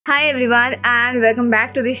Hi everyone and welcome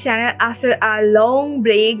back to this channel after a long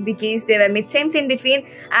break because there were midsems in between,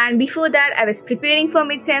 and before that I was preparing for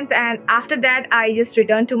midsems and after that I just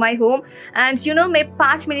returned to my home. And you know, मैं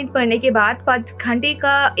 5 minute पढ़ने के बाद 5 घंटे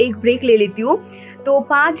का एक break ले लेती हूँ, तो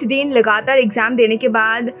 5 दिन लगातार एग्जाम देने के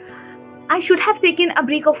बाद I should have taken a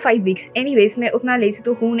break of 5 weeks. Anyways, मैं उतना lazy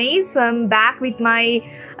तो हूँ नहीं, so I'm back with my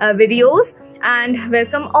videos and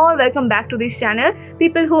welcome back to this channel.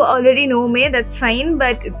 People who already know me, that's fine,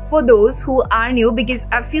 but for those who are new, because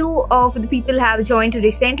a few of the people have joined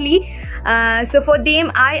recently, so for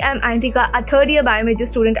them I am Antika, a third year biomedical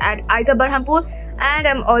student at IISER and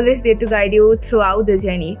I'm always there to guide you throughout the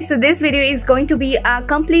journey. So this video is going to be a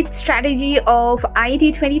complete strategy of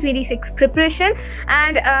IAT 2026 preparation,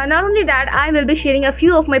 and not only that, I will be sharing a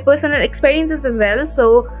few of my personal experiences as well,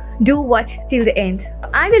 so do watch till the end.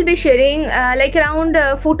 I will be sharing like around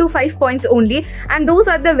 4 to 5 points only, and those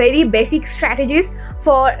are the very basic strategies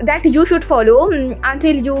for that you should follow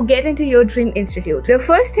until you get into your dream institute. The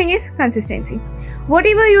first thing is consistency.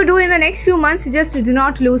 Whatever you do in the next few months, just do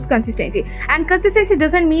not lose consistency. And consistency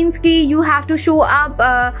doesn't mean that you have to show up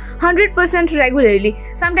 100% regularly.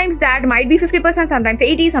 Sometimes that might be 50%, sometimes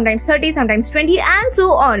 80, sometimes 30, sometimes 20, and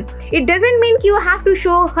so on. It doesn't mean you have to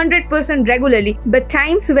show 100% regularly, but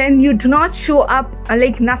times when you do not show up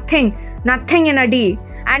like nothing in a day,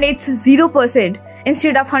 and it's 0%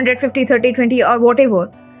 instead of 150, 30, 20 or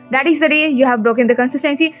whatever, that is the day you have broken the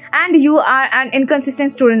consistency and you are an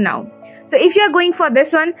inconsistent student now. So if you are going for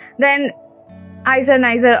this one, then IISER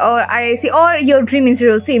or IISER or your dream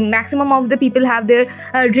institute. See, maximum of the people have their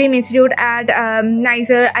dream institute at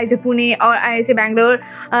IISER, IISER Pune or IISER Bangalore,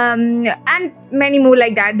 and many more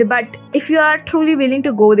like that. But if you are truly willing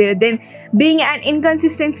to go there, then being an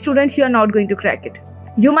inconsistent student, you are not going to crack it.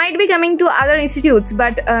 You might be coming to other institutes,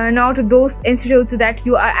 but not those institutes that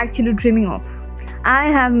you are actually dreaming of. I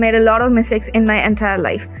have made a lot of mistakes in my entire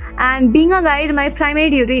life, and being a guide, my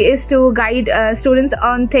primary duty is to guide students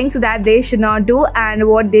on things that they should not do and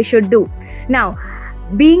what they should do. Now,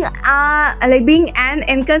 being an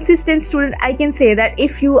inconsistent student, I can say that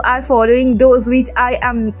if you are following those which I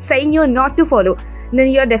am saying you not to follow, then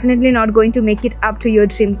you are definitely not going to make it up to your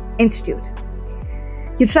dream institute.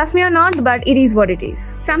 You trust me or not, but it is what it is.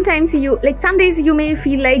 Sometimes some days you may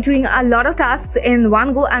feel like doing a lot of tasks in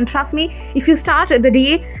one go, and trust me, if you start the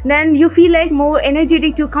day, then you feel like more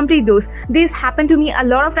energetic to complete those. This happened to me a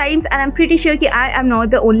lot of times, and I'm pretty sure I am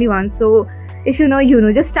not the only one. So if you know, you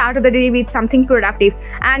know, just start the day with something productive.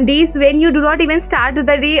 And days when you do not even start the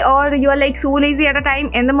day, or you are like so lazy at a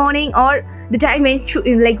time in the morning, or the time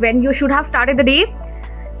when you should have started the day,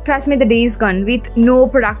 trust me, the day is gone with no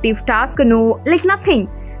productive task, nothing.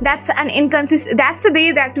 That's a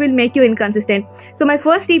day that will make you inconsistent. So my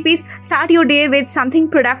first tip is start your day with something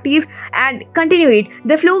productive and continue it.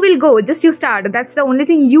 The flow will go, just you start. That's the only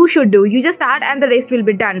thing you should do. You just start and the rest will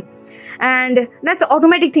be done. And that's the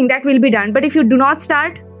automatic thing that will be done. But if you do not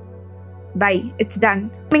start, bye, it's done.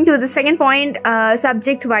 Coming to the second point,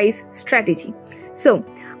 subject-wise strategy. So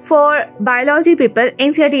for biology people,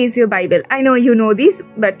 NCERT is your Bible. I know you know this,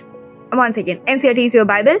 but once again, NCERT is your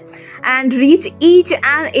Bible, and read each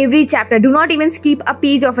and every chapter. Do not even skip a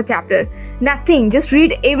page of a chapter. Nothing, just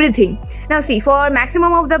read everything. Now see, for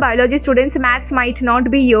maximum of the biology students, maths might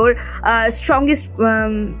not be your strongest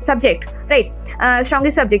subject, right?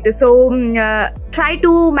 Strongest subject. So try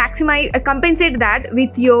to compensate that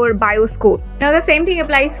with your bio score. Now the same thing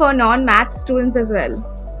applies for non-math students as well.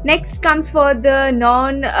 Next comes for the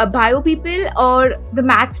non-bio people or the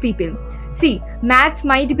maths people. See, maths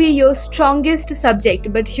might be your strongest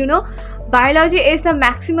subject, but you know, biology is the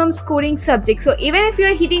maximum scoring subject. So even if you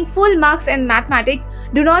are hitting full marks in mathematics,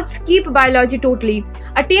 do not skip biology totally.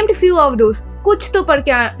 Attempt few of those. कुछ तो पढ़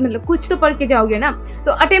के जाओगे ना,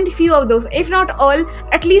 तो attempt few of those, if not all,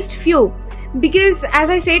 at least few, because as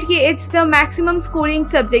I said, it's the maximum scoring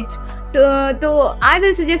subject. So I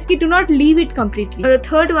will suggest do not leave it completely. The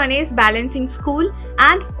third one is balancing school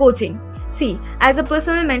and coaching. See, as a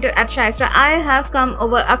personal mentor at IISER, I have come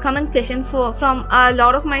over a common question from a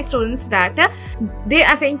lot of my students that they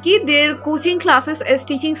are saying that their coaching classes is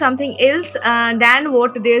teaching something else than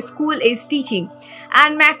what their school is teaching.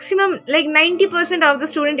 And maximum, like 90% of the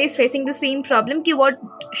student is facing the same problem. What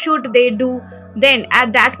should they do then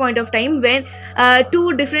at that point of time when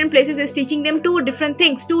two different places is teaching them two different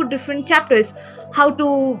things, two different chapters? How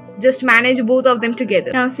to just manage both of them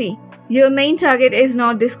together? Now see, your main target is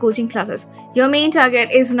not this coaching classes. Your main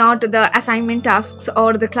target is not the assignment tasks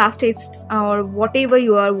or the class tests or whatever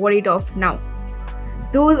you are worried of now.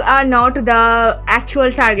 those are not the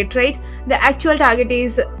actual target, right? The actual target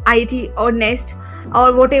is IIT or NEST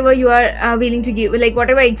or whatever you are willing to give, like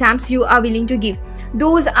whatever exams you are willing to give.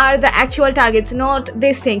 Those are the actual targets, not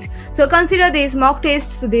these things. So consider these mock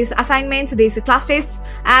tests, these assignments, these class tests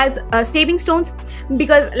as stepping stones,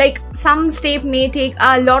 because like some step may take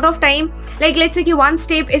a lot of time. Like let's say one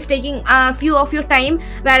step is taking a few of your time,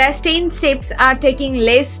 whereas 10 steps are taking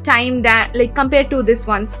less time than like compared to this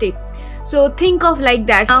one step. So think of like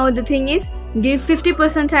that. Now the thing is, give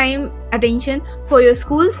 50% time attention for your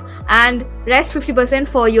schools and rest 50%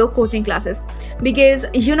 for your coaching classes, because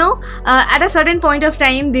at a certain point of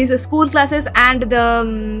time these school classes and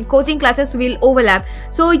the coaching classes will overlap,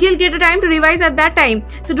 so you'll get a time to revise at that time.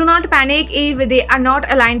 So do not panic if they are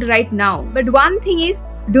not aligned right now. But one thing is,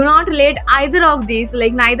 do not let either of these,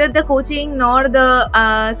 like neither the coaching nor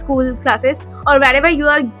the school classes or wherever you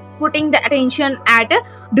are putting the attention at,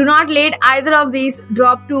 do not let either of these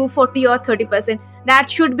drop to 40 or 30%. That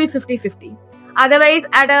should be 50-50. Otherwise,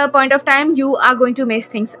 at a point of time, you are going to mess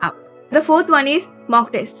things up. The fourth one is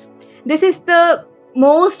mock tests. This is the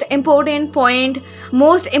most important point,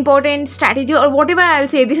 most important strategy, or whatever I'll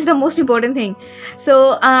say. This is the most important thing.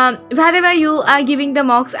 So wherever you are giving the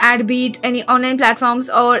mocks at, be it any online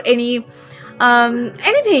platforms or anything,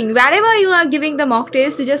 wherever you are giving the mock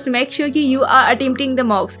test, just make sure you are attempting the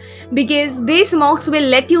mocks, because these mocks will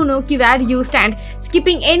let you know where you stand.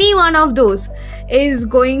 Skipping any one of those is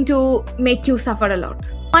going to make you suffer a lot.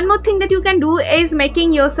 One more thing that you can do is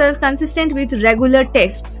making yourself consistent with regular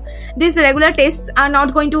tests. These regular tests are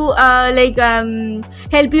not going to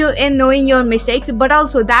help you in knowing your mistakes, but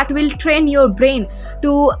also that will train your brain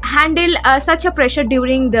to handle such a pressure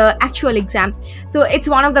during the actual exam. So it's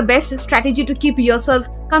one of the best strategy to keep yourself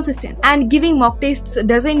consistent. And giving mock tests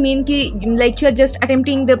doesn't mean like you're just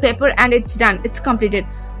attempting the paper and it's done, it's completed.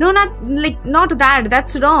 No, not that.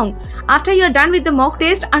 That's wrong. After you're done with the mock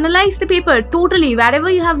test, analyze the paper totally. Wherever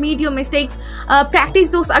you have made your mistakes, practice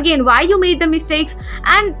those again, why you made the mistakes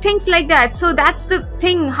and things like that. So that's the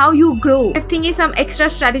thing, how you grow. Fifth thing is some extra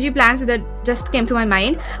strategy plans that just came to my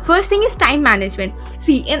mind. First thing is time management.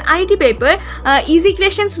 See, in IIT paper, easy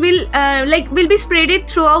questions will be spreaded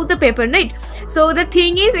throughout the paper, right? So the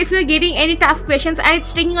thing is, if you're getting any tough questions and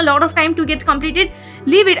it's taking a lot of time to get completed,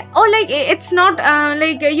 leave it. Or like it's not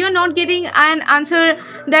you're not getting an answer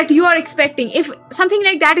that you are expecting. If something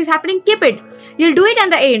like that is happening, keep it. You'll do it at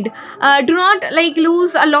the end. Do not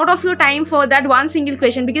lose a lot of your time for that one single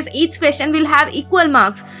question, because each question will have equal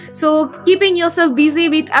marks. So keeping yourself busy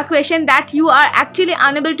with a question that you are actually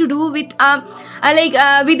unable to do with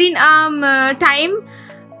within time,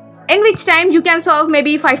 in which time you can solve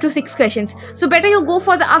maybe 5 to 6 questions. So better you go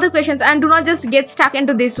for the other questions and do not just get stuck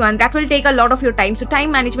into this one. That will take a lot of your time. So time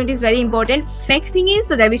management is very important. Next thing is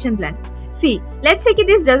revision plan. See, let's say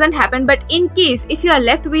this doesn't happen, but in case if you are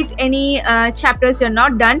left with any chapters you're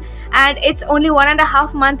not done and it's only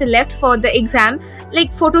 1.5 months left for the exam,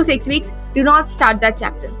 like 4 to 6 weeks, do not start that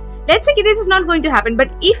chapter. Let's say this is not going to happen,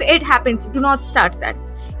 but if it happens, do not start that.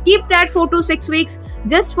 Keep that 4 to 6 weeks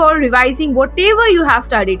just for revising whatever you have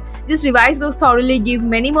studied. Just revise those thoroughly, give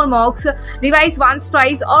many more mocks, revise once,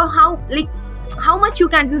 twice, or how much you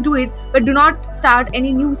can just do it, but do not start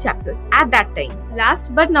any new chapters at that time.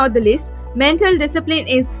 Last but not the least, mental discipline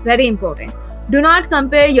is very important. Do not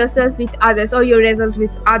compare yourself with others or your results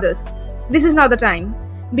with others. This is not the time,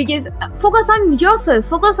 because focus on yourself,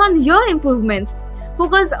 focus on your improvements.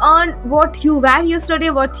 Focus on what you were yesterday,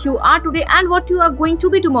 what you are today, and what you are going to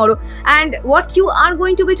be tomorrow. And what you are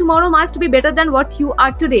going to be tomorrow must be better than what you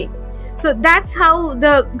are today. So that's how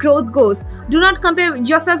the growth goes. Do not compare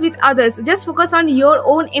yourself with others. Just focus on your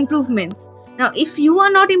own improvements. Now, if you are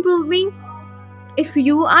not improving,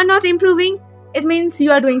 it means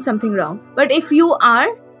you are doing something wrong. But if you are,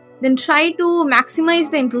 then try to maximize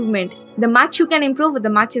the improvement. The much you can improve, the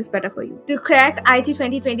much is better for you. To crack IIT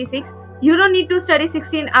 2026, you don't need to study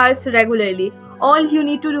 16 hours regularly. All you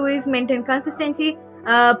need to do is maintain consistency,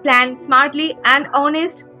 plan smartly, and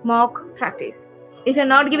honest mock practice. If you're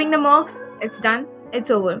not giving the mocks, it's done,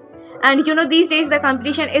 it's over. And these days the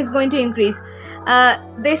competition is going to increase.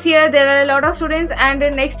 This year there are a lot of students, and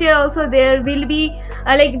next year also there will be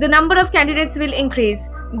the number of candidates will increase.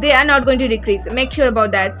 They are not going to decrease. Make sure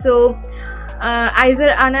about that. So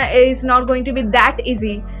IISER ANA is not going to be that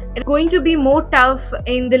easy. It's going to be more tough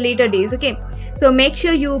in the later days. Okay, so make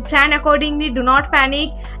sure you plan accordingly. Do not panic,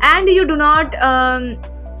 and you do not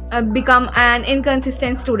become an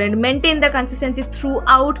inconsistent student. Maintain the consistency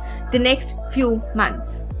throughout the next few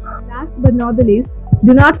months. Last but not the least,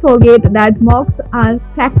 do not forget that mocks are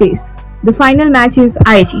practice. The final match is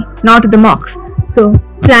IIT, not the mocks. So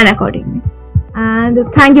plan accordingly. And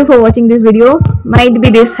thank you for watching this video. Might be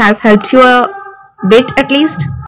this has helped you a bit at least.